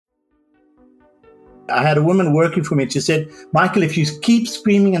I had a woman working for me. She said, Michael, if you keep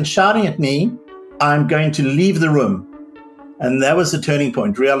screaming and shouting at me, I'm going to leave the room. And that was the turning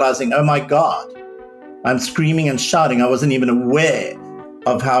point, realizing, oh my God, I'm screaming and shouting. I wasn't even aware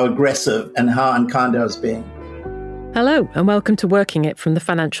of how aggressive and how unkind I was being. Hello and welcome to Working It from the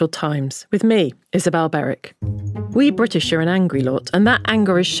Financial Times with me, Isabel Berwick. We British are an angry lot, and that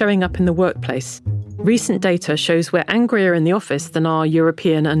anger is showing up in the workplace. Recent data shows we're angrier in the office than our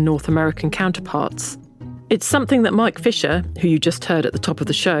European and North American counterparts. It's something that Mike Fisher, who you just heard at the top of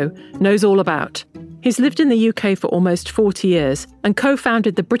the show, knows all about. He's lived in the UK for almost 40 years and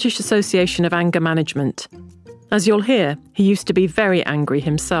co-founded the British Association of Anger Management. As you'll hear, he used to be very angry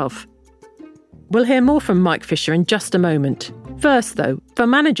himself. We'll hear more from Mike Fisher in just a moment. First, though, for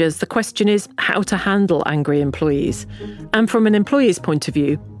managers, the question is how to handle angry employees. And from an employee's point of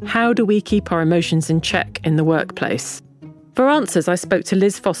view, how do we keep our emotions in check in the workplace? For answers, I spoke to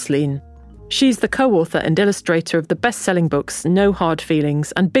Liz Fosslien. She's the co-author and illustrator of the best-selling books No Hard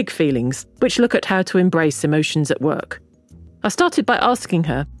Feelings and Big Feelings, which look at how to embrace emotions at work. I started by asking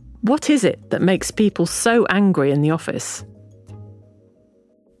her, what is it that makes people so angry in the office?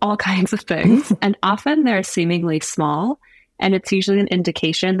 All kinds of things, and often they're seemingly small, and it's usually an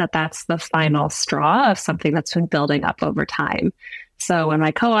indication that that's the final straw of something that's been building up over time. So when my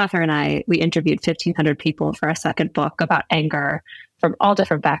co-author and we interviewed 1,500 people for our second book about anger from all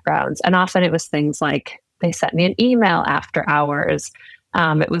different backgrounds, and often it was things like they sent me an email after hours.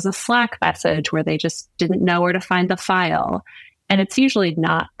 It was a Slack message where they just didn't know where to find the file. And it's usually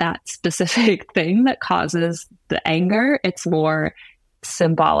not that specific thing that causes the anger. It's more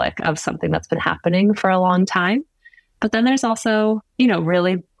symbolic of something that's been happening for a long time. But then there's also,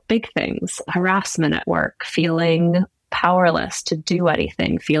 really big things, harassment at work, feeling powerless to do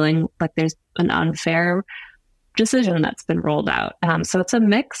anything, feeling like there's an unfair decision that's been rolled out. So it's a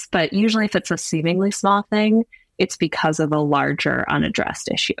mix, but usually if it's a seemingly small thing, it's because of a larger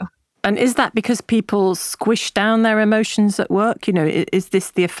unaddressed issue. And is that because people squish down their emotions at work? Is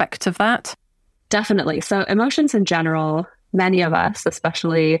this the effect of that? Definitely. So emotions in general, many of us,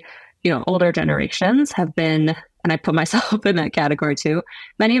 especially, older generations have been, and I put myself in that category too,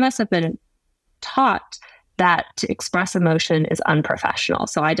 many of us have been taught that to express emotion is unprofessional.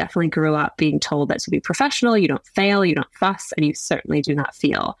 So I definitely grew up being told that to be professional, you don't fail, you don't fuss, and you certainly do not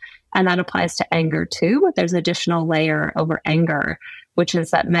feel. And that applies to anger too, but there's an additional layer over anger, which is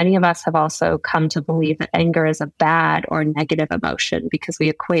that many of us have also come to believe that anger is a bad or negative emotion because we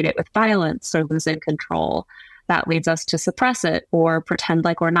equate it with violence or losing control. That leads us to suppress it or pretend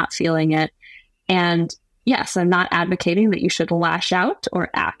like we're not feeling it. And yes, I'm not advocating that you should lash out or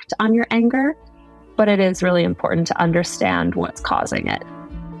act on your anger, but it is really important to understand what's causing it.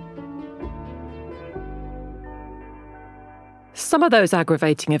 Some of those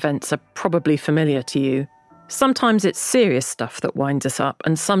aggravating events are probably familiar to you. Sometimes it's serious stuff that winds us up,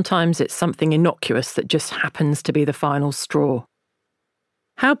 and sometimes it's something innocuous that just happens to be the final straw.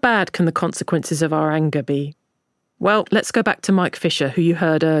 How bad can the consequences of our anger be? Well, let's go back to Mike Fisher, who you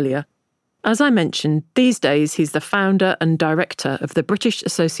heard earlier. As I mentioned, these days he's the founder and director of the British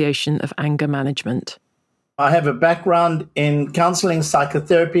Association of Anger Management. I have a background in counseling,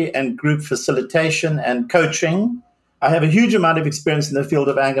 psychotherapy, and group facilitation and coaching. I have a huge amount of experience in the field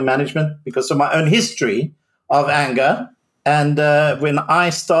of anger management because of my own history of anger. And when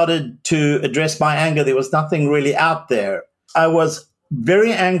I started to address my anger, there was nothing really out there. I was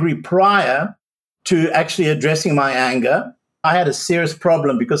very angry prior to actually addressing my anger. I had a serious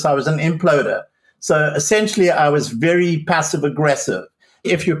problem because I was an imploder. So essentially, I was very passive aggressive.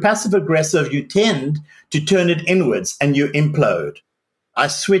 If you're passive aggressive, you tend to turn it inwards and you implode. I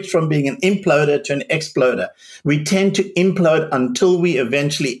switched from being an imploder to an exploder. We tend to implode until we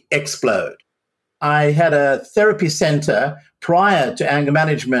eventually explode. I had a therapy center prior to anger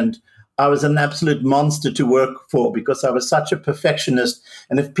management. I was an absolute monster to work for because I was such a perfectionist.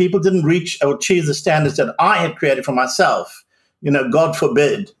 And if people didn't reach or achieve the standards that I had created for myself, God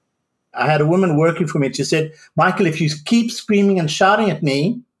forbid. I had a woman working for me. She said, Michael, if you keep screaming and shouting at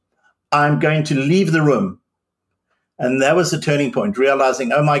me, I'm going to leave the room. And that was the turning point,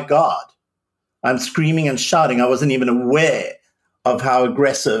 realizing, oh my God, I'm screaming and shouting. I wasn't even aware of how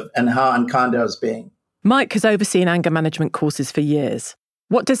aggressive and how unkind I was being. Mike has overseen anger management courses for years.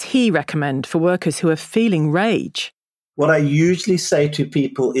 What does he recommend for workers who are feeling rage? What I usually say to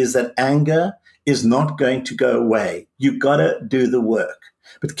people is that anger is not going to go away. You've got to do the work.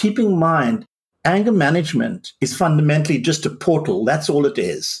 But keep in mind, anger management is fundamentally just a portal. That's all it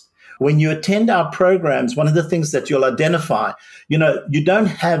is. When you attend our programs, one of the things that you'll identify, you don't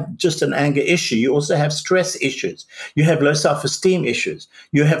have just an anger issue. You also have stress issues. You have low self-esteem issues.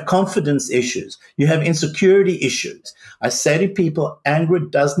 You have confidence issues. You have insecurity issues. I say to people, anger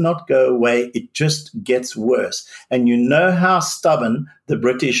does not go away. It just gets worse. And you know how stubborn the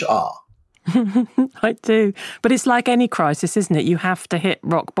British are. I do. But it's like any crisis, isn't it? You have to hit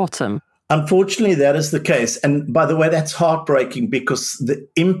rock bottom. Unfortunately, that is the case. And by the way, that's heartbreaking because the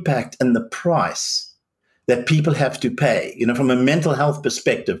impact and the price that people have to pay, from a mental health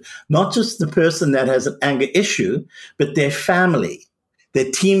perspective, not just the person that has an anger issue, but their family,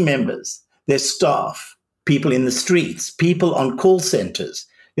 their team members, their staff, people in the streets, people on call centers.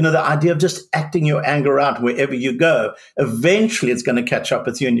 The idea of just acting your anger out wherever you go, eventually it's going to catch up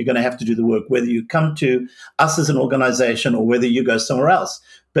with you and you're going to have to do the work, whether you come to us as an organization or whether you go somewhere else.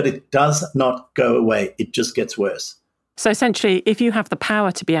 But it does not go away. It just gets worse. So essentially, if you have the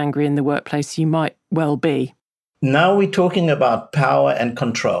power to be angry in the workplace, you might well be. Now we're talking about power and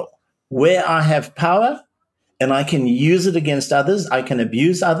control. Where I have power and I can use it against others, I can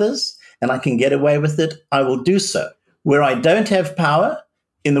abuse others, and I can get away with it, I will do so. Where I don't have power,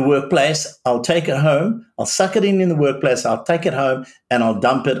 in the workplace, I'll take it home, I'll suck it in the workplace, I'll take it home, and I'll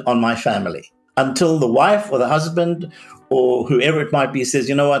dump it on my family until the wife or the husband or whoever it might be says,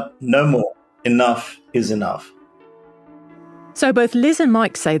 you know what, no more, enough is enough. So both Liz and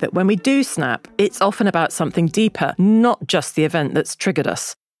Mike say that when we do snap, it's often about something deeper, not just the event that's triggered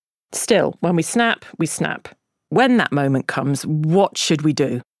us. Still, when we snap, we snap. When that moment comes, what should we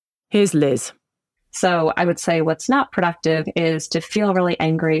do? Here's Liz. So I would say what's not productive is to feel really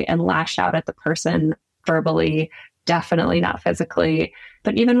angry and lash out at the person verbally, definitely not physically,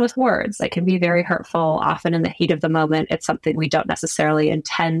 but even with words, they can be very hurtful. Often in the heat of the moment, it's something we don't necessarily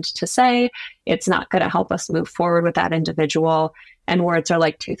intend to say. It's not going to help us move forward with that individual. And words are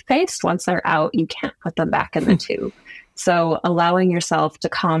like toothpaste. Once they're out, you can't put them back in the tube. So allowing yourself to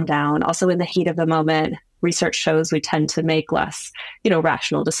calm down. Also in the heat of the moment, research shows we tend to make less,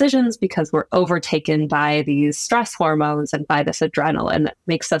 rational decisions because we're overtaken by these stress hormones and by this adrenaline that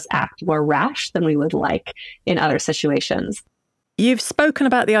makes us act more rash than we would like in other situations. You've spoken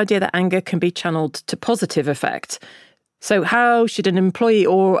about the idea that anger can be channeled to positive effect. So how should an employee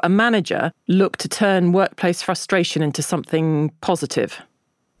or a manager look to turn workplace frustration into something positive?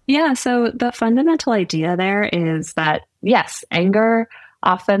 Yeah, so the fundamental idea there is that, yes, anger,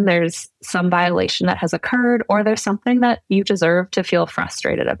 often there's some violation that has occurred or there's something that you deserve to feel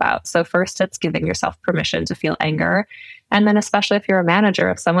frustrated about. So first, it's giving yourself permission to feel anger. And then especially if you're a manager,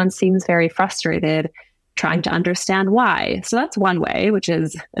 if someone seems very frustrated, trying to understand why. So that's one way, which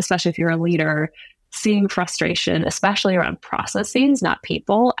is, especially if you're a leader, seeing frustration, especially around processes, not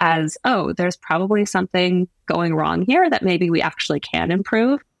people, as, oh, there's probably something going wrong here that maybe we actually can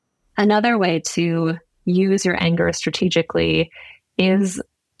improve. Another way to use your anger strategically is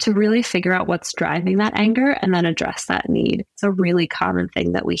to really figure out what's driving that anger and then address that need. It's a really common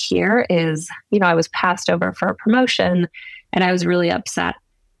thing that we hear is, I was passed over for a promotion and I was really upset.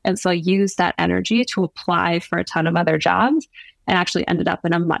 And so I used that energy to apply for a ton of other jobs and actually ended up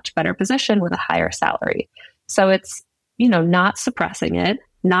in a much better position with a higher salary. So it's, not suppressing it,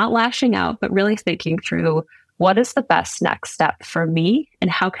 not lashing out, but really thinking through what is the best next step for me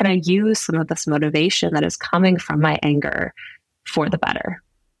and how can I use some of this motivation that is coming from my anger for the better.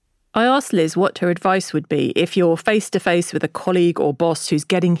 I asked Liz what her advice would be if you're face-to-face with a colleague or boss who's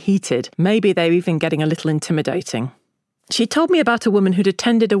getting heated. Maybe they're even getting a little intimidating. She told me about a woman who'd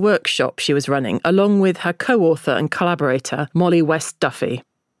attended a workshop she was running, along with her co-author and collaborator, Molly West Duffy.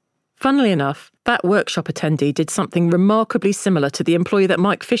 Funnily enough, that workshop attendee did something remarkably similar to the employee that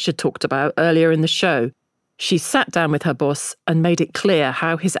Mike Fisher talked about earlier in the show. She sat down with her boss and made it clear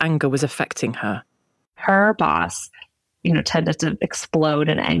how his anger was affecting her. Her boss tended to explode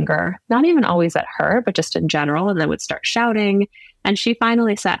in anger, not even always at her, but just in general, and then would start shouting. And she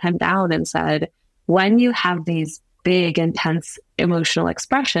finally sat him down and said, when you have these big, intense emotional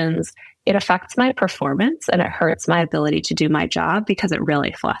expressions, it affects my performance and it hurts my ability to do my job because it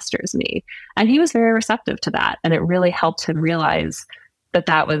really flusters me. And he was very receptive to that. And it really helped him realize that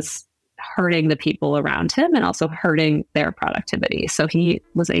that was hurting the people around him and also hurting their productivity. So he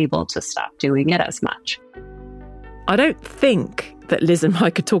was able to stop doing it as much. I don't think that Liz and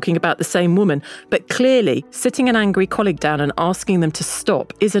Mike are talking about the same woman, but clearly sitting an angry colleague down and asking them to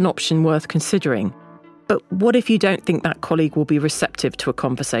stop is an option worth considering. But what if you don't think that colleague will be receptive to a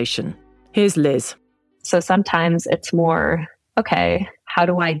conversation? Here's Liz. So sometimes it's more, okay, how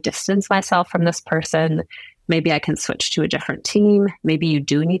do I distance myself from this person? Maybe I can switch to a different team. Maybe you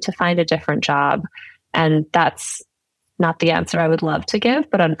do need to find a different job. And that's not the answer I would love to give,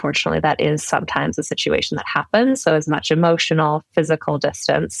 but unfortunately, that is sometimes a situation that happens. So as much emotional, physical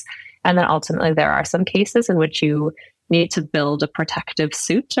distance. And then ultimately, there are some cases in which you need to build a protective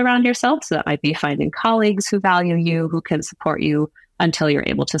suit around yourself. So that might be finding colleagues who value you, who can support you until you're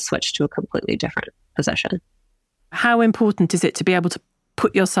able to switch to a completely different position. How important is it to be able to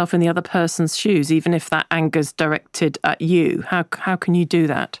put yourself in the other person's shoes, even if that anger's directed at you? How can you do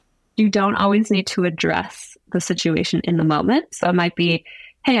that? You don't always need to address the situation in the moment. So it might be,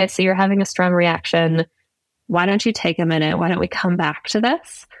 hey, I see you're having a strong reaction. Why don't you take a minute? Why don't we come back to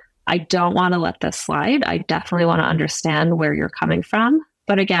this? I don't want to let this slide. I definitely want to understand where you're coming from.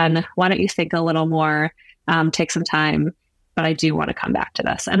 But again, why don't you think a little more, take some time, but I do want to come back to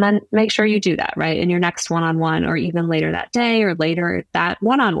this. And then make sure you do that, right? In your next one-on-one, or even later that day, or later that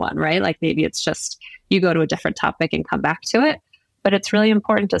one-on-one, right? Like maybe it's just you go to a different topic and come back to it. But it's really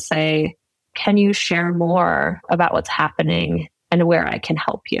important to say, can you share more about what's happening and where I can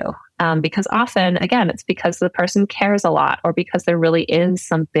help you? Because often, again, it's because the person cares a lot, or because there really is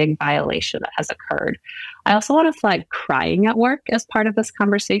some big violation that has occurred. I also want to flag crying at work as part of this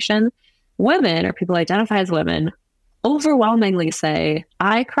conversation. Women, or people who identify as women, overwhelmingly say,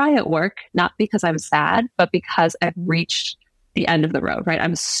 I cry at work, not because I'm sad, but because I've reached the end of the road, right?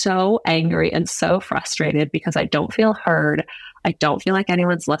 I'm so angry and so frustrated because I don't feel heard. I don't feel like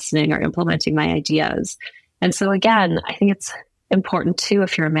anyone's listening or implementing my ideas. And so again, I think it's important too,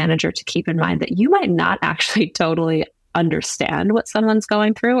 if you're a manager, to keep in mind that you might not actually totally understand what someone's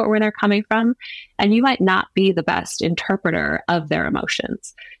going through or where they're coming from. And you might not be the best interpreter of their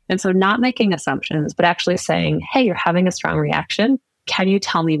emotions. And so not making assumptions, but actually saying, hey, you're having a strong reaction. Can you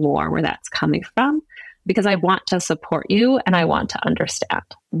tell me more where that's coming from? Because I want to support you and I want to understand.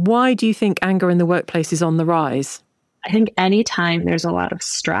 Why do you think anger in the workplace is on the rise? I think anytime there's a lot of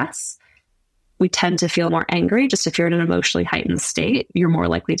stress, we tend to feel more angry. Just if you're in an emotionally heightened state, you're more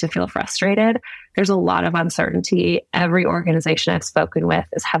likely to feel frustrated. There's a lot of uncertainty. Every organization I've spoken with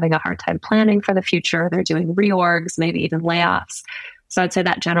is having a hard time planning for the future. They're doing reorgs, maybe even layoffs. So I'd say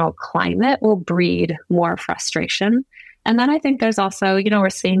that general climate will breed more frustration. And then I think there's also, we're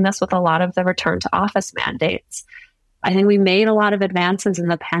seeing this with a lot of the return to office mandates. I think we made a lot of advances in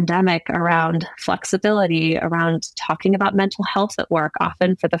the pandemic around flexibility, around talking about mental health at work,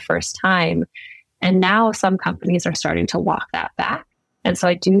 often for the first time. And now some companies are starting to walk that back. And so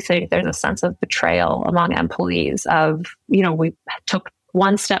I do think there's a sense of betrayal among employees of, we took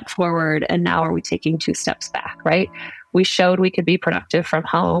one step forward and now are we taking 2 steps back, right? We showed we could be productive from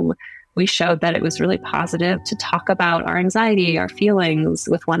home. We showed that it was really positive to talk about our anxiety, our feelings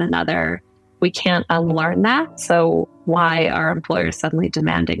with one another. We can't unlearn that. So why are employers suddenly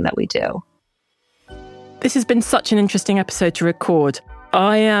demanding that we do? This has been such an interesting episode to record.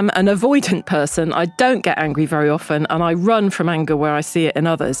 I am an avoidant person. I don't get angry very often, and I run from anger where I see it in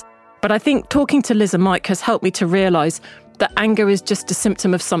others. But I think talking to Liz and Mike has helped me to realise that anger is just a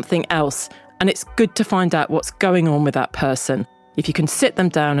symptom of something else, and it's good to find out what's going on with that person. If you can sit them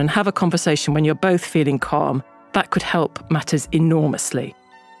down and have a conversation when you're both feeling calm, that could help matters enormously.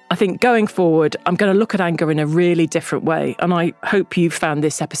 I think going forward, I'm going to look at anger in a really different way, and I hope you found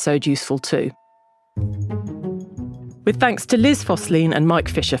this episode useful too. With thanks to Liz Fosslien and Mike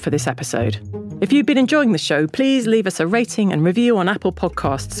Fisher for this episode. If you've been enjoying the show, please leave us a rating and review on Apple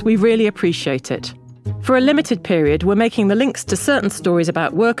Podcasts. We really appreciate it. For a limited period, we're making the links to certain stories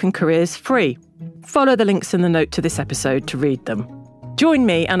about work and careers free. Follow the links in the note to this episode to read them. Join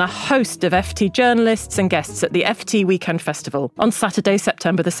me and a host of FT journalists and guests at the FT Weekend Festival on Saturday,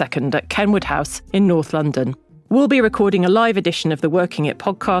 September the 2nd at Kenwood House in North London. We'll be recording a live edition of the Working It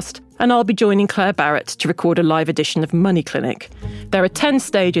podcast, and I'll be joining Claire Barrett to record a live edition of Money Clinic. There are 10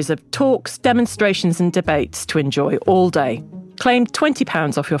 stages of talks, demonstrations and debates to enjoy all day. Claim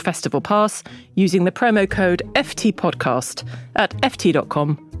 £20 off your festival pass using the promo code FTPodcast at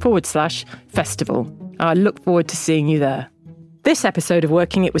ft.com/festival. I look forward to seeing you there. This episode of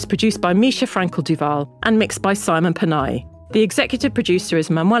Working It was produced by Misha Frankel-Duval and mixed by Simon Panay. The executive producer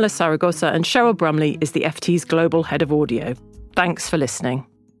is Manuela Saragosa and Cheryl Brumley is the FT's global head of audio. Thanks for listening.